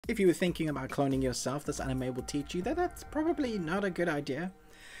If you were thinking about cloning yourself, this anime will teach you that that's probably not a good idea.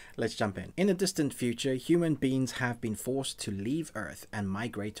 Let's jump in. In a distant future, human beings have been forced to leave Earth and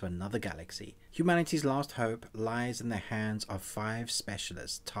migrate to another galaxy. Humanity's last hope lies in the hands of 5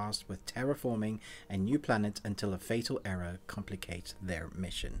 specialists tasked with terraforming a new planet until a fatal error complicates their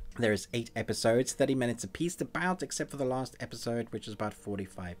mission. There is 8 episodes, 30 minutes apiece about, except for the last episode, which is about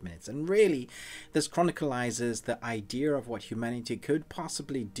 45 minutes. And really, this chronicalizes the idea of what humanity could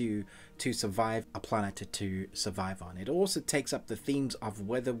possibly do to survive a planet to survive on. It also takes up the themes of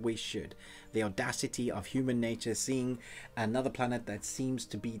whether we should. The audacity of human nature, seeing another planet that seems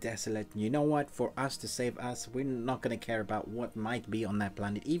to be desolate. You know what? For us to save us, we're not going to care about what might be on that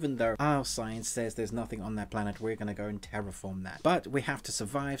planet. Even though our science says there's nothing on that planet, we're going to go and terraform that. But we have to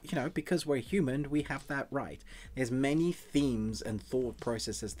survive, you know, because we're human, we have that right. There's many themes and thought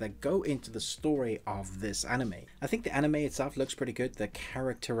processes that go into the story of this anime. I think the anime itself looks pretty good. The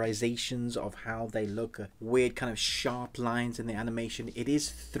characterizations of how they look, weird kind of sharp lines in the animation. It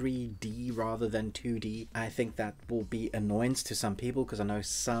is 3D rather than 2D. I think that will be annoyance to some people because I know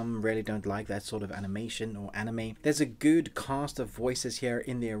some really don't like that sort of animation or anime. There's a good cast of voices here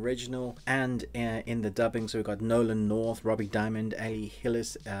in the original and in the dubbing. So we've got Nolan North, Robbie Diamond, Ali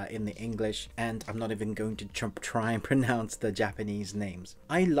Hillis in the English, and I'm not even going to try and pronounce the Japanese names.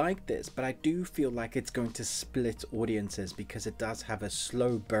 I like this, but I do feel like it's going to split audiences because it does have a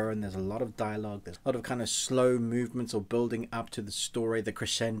slow burn. There's a lot of dialogue, there's a lot of kind of slow movements or building up to the story, the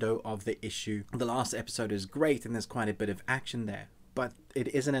crescendo of the issue. The last episode is great and there's quite a bit of action there, but it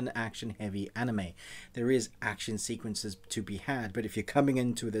isn't an action heavy anime. There is action sequences to be had, but if you're coming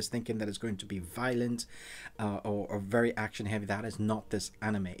into this thinking that it's going to be violent or very action heavy, that is not this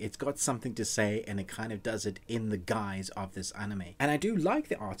anime. It's got something to say and it kind of does it in the guise of this anime. And I do like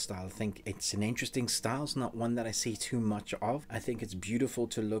the art style. I think it's an interesting style. It's not one that I see too much of. I think it's beautiful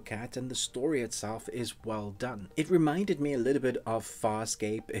to look at and the story itself is well done. It reminded me a little bit of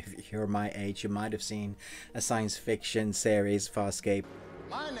Farscape. If you're my age, you might have seen a science fiction series, Farscape.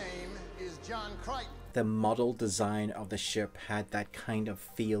 My name is John Crichton. The model design of the ship had that kind of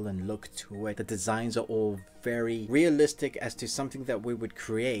feel and look to it. The designs are all very realistic as to something that we would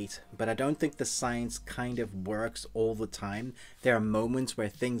create, but I don't think the science kind of works all the time. There are moments where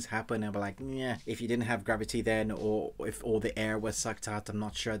things happen and we're like, yeah, if you didn't have gravity then, or if all the air was sucked out, I'm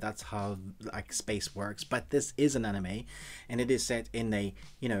not sure that's how like space works. But this is an anime and it is set in a,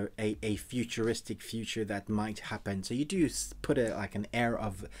 you know, a futuristic future that might happen. So you do put a like an air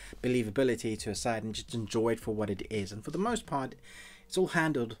of believability to a side and just enjoy it for what it is. And for the most part, it's all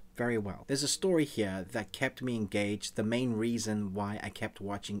handled very well. There's a story here that kept me engaged, the main reason why I kept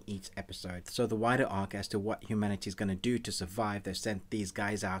watching each episode. So the wider arc as to what humanity is going to do to survive. They've sent these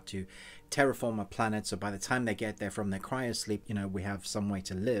guys out to terraform a planet, so by the time they get there from their cryosleep, you know, we have some way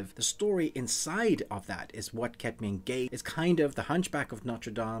to live. The story inside of that is what kept me engaged. It's kind of the Hunchback of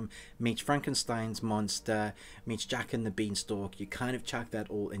Notre Dame meets Frankenstein's monster meets Jack and the Beanstalk. You kind of chuck that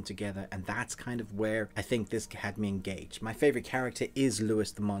all in together, and that's kind of where I think this had me engaged. My favorite character is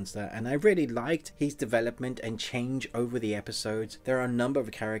Louis the Monster, and I really liked his development and change over the episodes. There are a number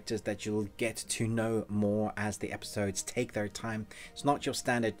of characters that you'll get to know more as the episodes take their time. It's not your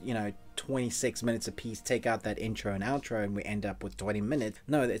standard, you know, 26 minutes a piece, take out that intro and outro and we end up with 20 minutes.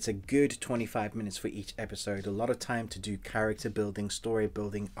 No, it's a good 25 minutes for each episode. A lot of time to do character building, story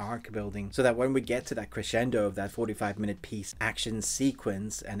building, arc building, so that when we get to that crescendo of that 45-minute piece action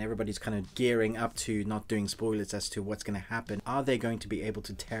sequence and everybody's kind of gearing up to, not doing spoilers as to what's going to happen, are they going to be able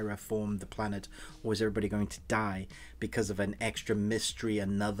to terraform the planet, or is everybody going to die because of an extra mystery,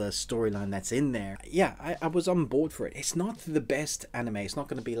 another storyline that's in there? Yeah, I was on board for it. It's not the best anime. It's not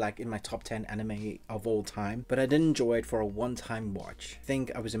going to be like in my top 10 anime of all time, but I did enjoy it for a one-time watch. I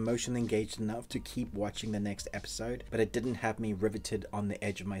think I was emotionally engaged enough to keep watching the next episode, but it didn't have me riveted on the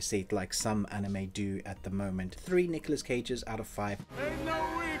edge of my seat like some anime do at the moment. 3 Nicolas Cages out of 5.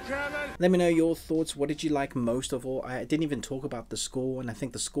 Let me know your thoughts. What did you like most of all? I didn't even talk about the score, and I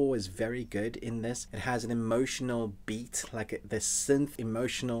think the score is very good in this. It has an emotional beat, like the synth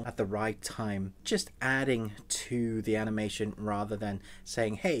emotional at the right time, just adding to the animation rather than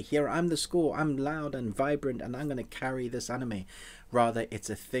saying, hey, here I'm the score, I'm loud and vibrant and I'm going to carry this anime. Rather, it's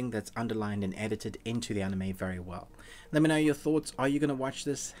a thing that's underlined and edited into the anime very well. Let me know your thoughts. Are you going to watch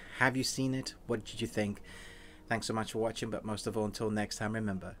this? Have you seen it? What did you think? Thanks so much for watching, but most of all, until next time,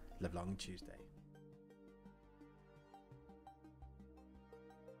 remember, live long and Tuesday.